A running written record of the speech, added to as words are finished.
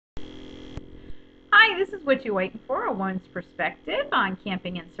Hi, this is What You Waiting For, a woman's perspective on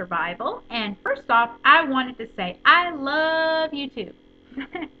camping and survival. And first off, I wanted to say I love YouTube.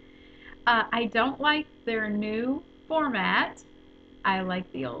 I don't like their new format. I like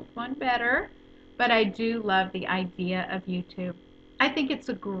the old one better, but I do love the idea of YouTube. I think it's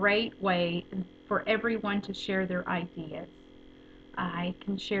a great way for everyone to share their ideas. I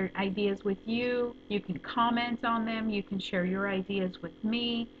can share ideas with you. You can comment on them. You can share your ideas with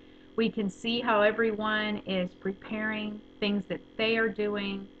me. We can see how everyone is preparing things that they are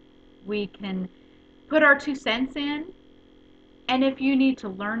doing. We can put our 2 cents in. And if you need to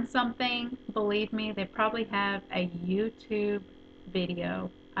learn something, believe me, they probably have a YouTube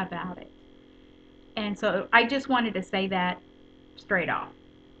video about it. And so I just wanted to say that straight off.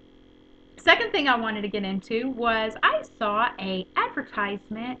 Second thing I wanted to get into was I saw a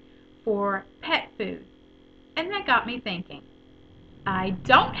advertisement for pet food, and that got me thinking. I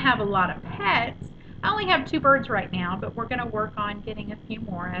don't have a lot of pets. I only have 2 birds right now, but we're going to work on getting a few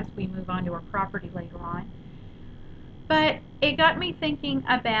more as we move on to our property later on. But it got me thinking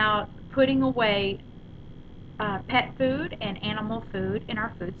about putting away pet food and animal food in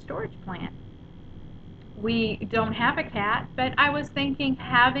our food storage plant. We don't have a cat, but I was thinking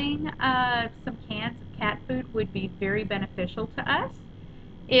having some cans of cat food would be very beneficial to us.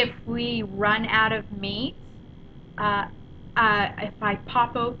 If we run out of meat, uh, if I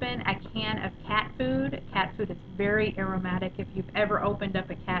pop open a can of cat food is very aromatic. If you've ever opened up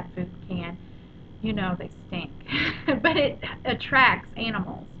a cat food can, you know they stink. But it attracts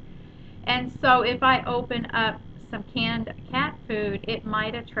animals. And so if I open up some canned cat food, it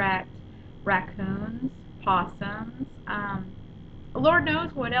might attract raccoons, possums, Lord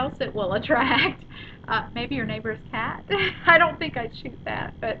knows what else it will attract. Maybe your neighbor's cat. I don't think I'd shoot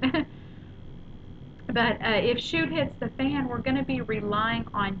that, but if shoot hits the fan, we're going to be relying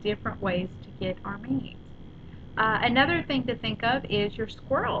on different ways to get our meat. Another thing to think of is your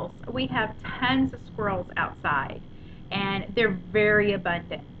squirrels. We have tons of squirrels outside, and they're very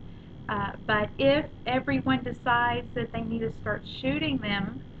abundant. But if everyone decides that they need to start shooting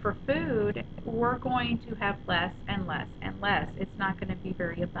them for food, we're going to have less and less and less. It's not going to be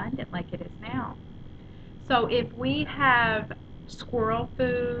very abundant like it is now. So if we have squirrel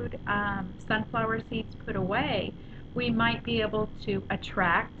food, sunflower seeds put away, we might be able to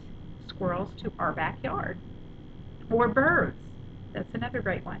attract squirrels to our backyard. Or birds. That's another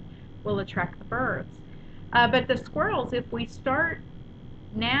great one. We'll attract the birds. But the squirrels, if we start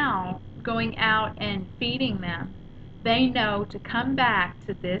now going out and feeding them, they know to come back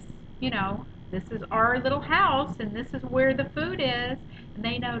to this, this is our little house and this is where the food is, and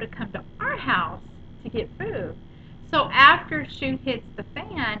they know to come to our house to get food. So after shoot hits the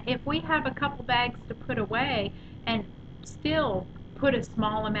fan, if we have a couple bags to put away and still put a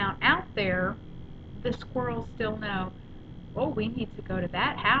small amount out there, the squirrels still know, oh, we need to go to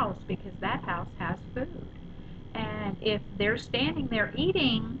that house because that house has food. And if they're standing there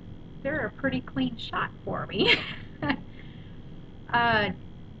eating, they're a pretty clean shot for me. uh,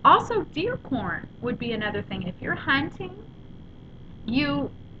 Also, deer corn would be another thing. If you're hunting, you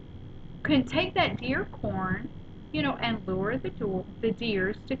can take that deer corn, and lure the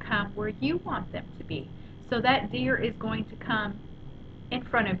deers to come where you want them to be. So that deer is going to come in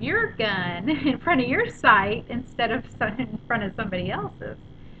front of your gun, in front of your sight, instead of in front of somebody else's.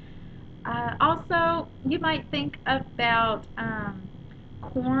 Also, you might think about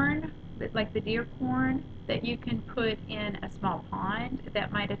corn, like the deer corn, that you can put in a small pond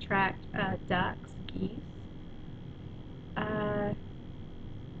that might attract ducks, geese. Uh,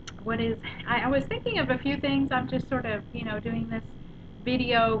 what is, I was thinking of a few things. I'm just sort of, doing this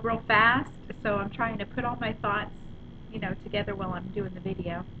video real fast, so I'm trying to put all my thoughts, together while I'm doing the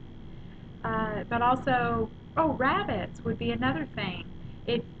video. But also, oh, rabbits would be another thing.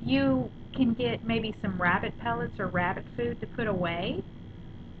 If you can get maybe some rabbit pellets or rabbit food to put away,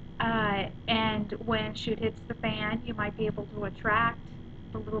 and when shoot hits the fan, you might be able to attract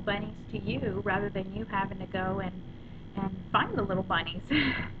the little bunnies to you rather than you having to go and find the little bunnies.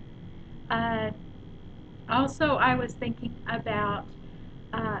 uh, Also, I was thinking about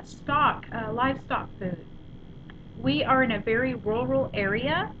livestock food. We are in a very rural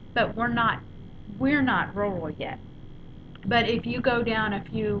area, but we're not rural yet. But if you go down a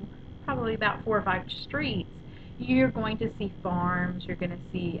few, probably about 4 or 5 streets, you're going to see farms, you're going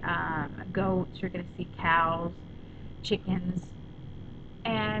to see goats, you're going to see cows, chickens,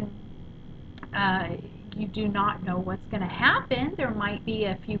 and uh, you do not know what's going to happen. There might be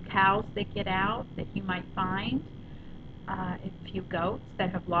a few cows that get out that you might find, a few goats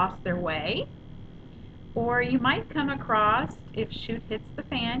that have lost their way. Or you might come across, if shoot hits the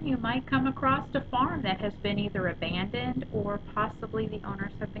fan, you might come across a farm that has been either abandoned or possibly the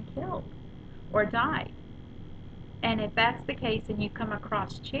owners have been killed or died. And if that's the case and you come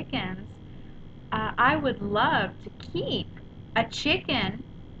across chickens, I would love to keep a chicken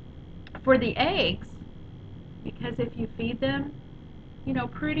for the eggs, because if you feed them,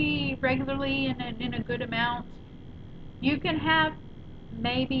 pretty regularly in a good amount, you can have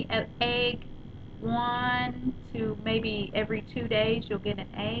maybe an egg 1 to maybe every 2 days you'll get an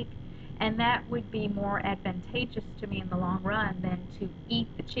egg, and that would be more advantageous to me in the long run than to eat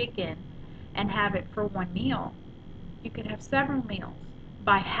the chicken and have it for one meal. You could have several meals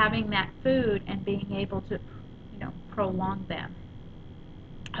by having that food and being able to prolong them.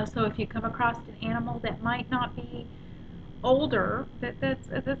 Also, if you come across an animal that might not be older, that's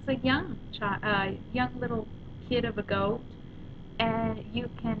a young child, young little kid of a goat, and you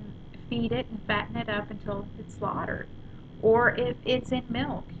can feed it and fatten it up until it's slaughtered. Or if it's in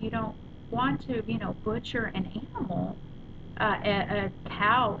milk, you don't want to, butcher an animal, a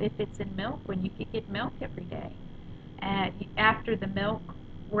cow, if it's in milk when you could get milk every day. And after the milk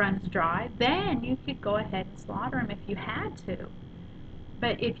runs dry, then you could go ahead and slaughter them if you had to.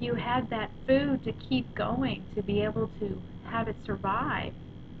 But if you had that food to keep going, to be able to have it survive,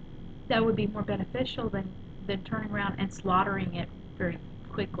 that would be more beneficial than turning around and slaughtering it very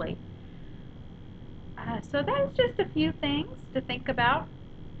quickly. So that's just a few things to think about.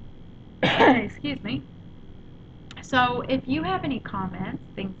 Excuse me. So if you have any comments,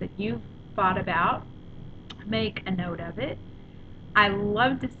 things that you've thought about, make a note of it. I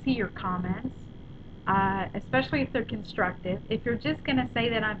love to see your comments, especially if they're constructive. If you're just going to say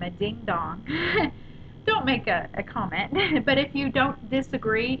that I'm a ding-dong, don't make a comment. But if you don't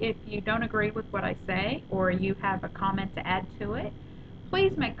disagree, if you don't agree with what I say, or you have a comment to add to it,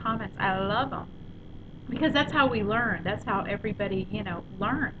 please make comments. I love them, because that's how we learn. That's how everybody,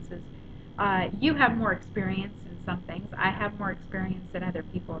 learns. Is you have more experience in some things. I have more experience than other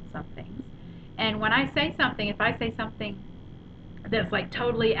people in some things. And when I say something, if I say something that's like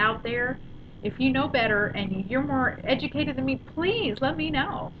totally out there, if you know better and you're more educated than me, please let me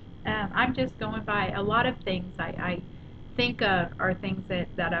know. I'm just going by a lot of things I think of are things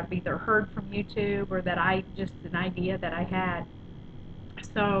that I've either heard from YouTube or that I just an idea that I had.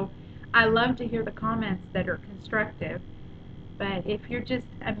 So I love to hear the comments that are constructive. But if you're just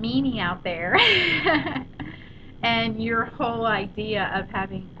a meanie out there and your whole idea of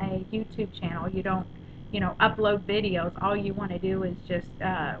having a YouTube channel, you don't, upload videos, all you want to do is just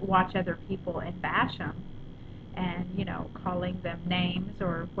watch other people and bash them and, calling them names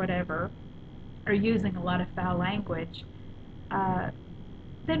or whatever, or using a lot of foul language,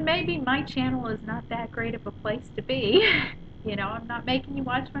 then maybe my channel is not that great of a place to be. I'm not making you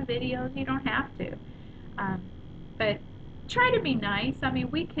watch my videos. You don't have to. But try to be nice. I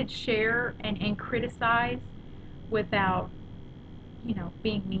mean, we could share and criticize without,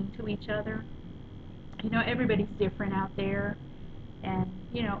 being mean to each other. Everybody's different out there. And,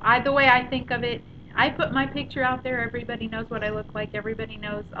 the way I think of it, I put my picture out there. Everybody knows what I look like. Everybody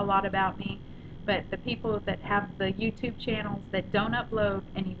knows a lot about me. But the people that have the YouTube channels that don't upload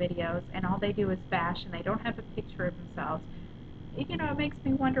any videos and all they do is bash and they don't have a picture of themselves, it makes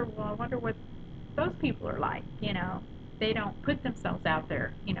me wonder, well, I wonder what those people are like. They don't put themselves out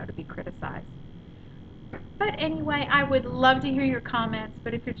there, to be criticized. But anyway, I would love to hear your comments,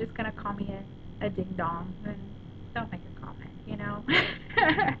 but if you're just going to call me a ding-dong, then don't make a comment.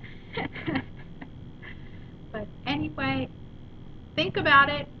 But anyway, think about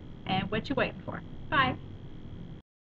it, and what you waiting for. Bye.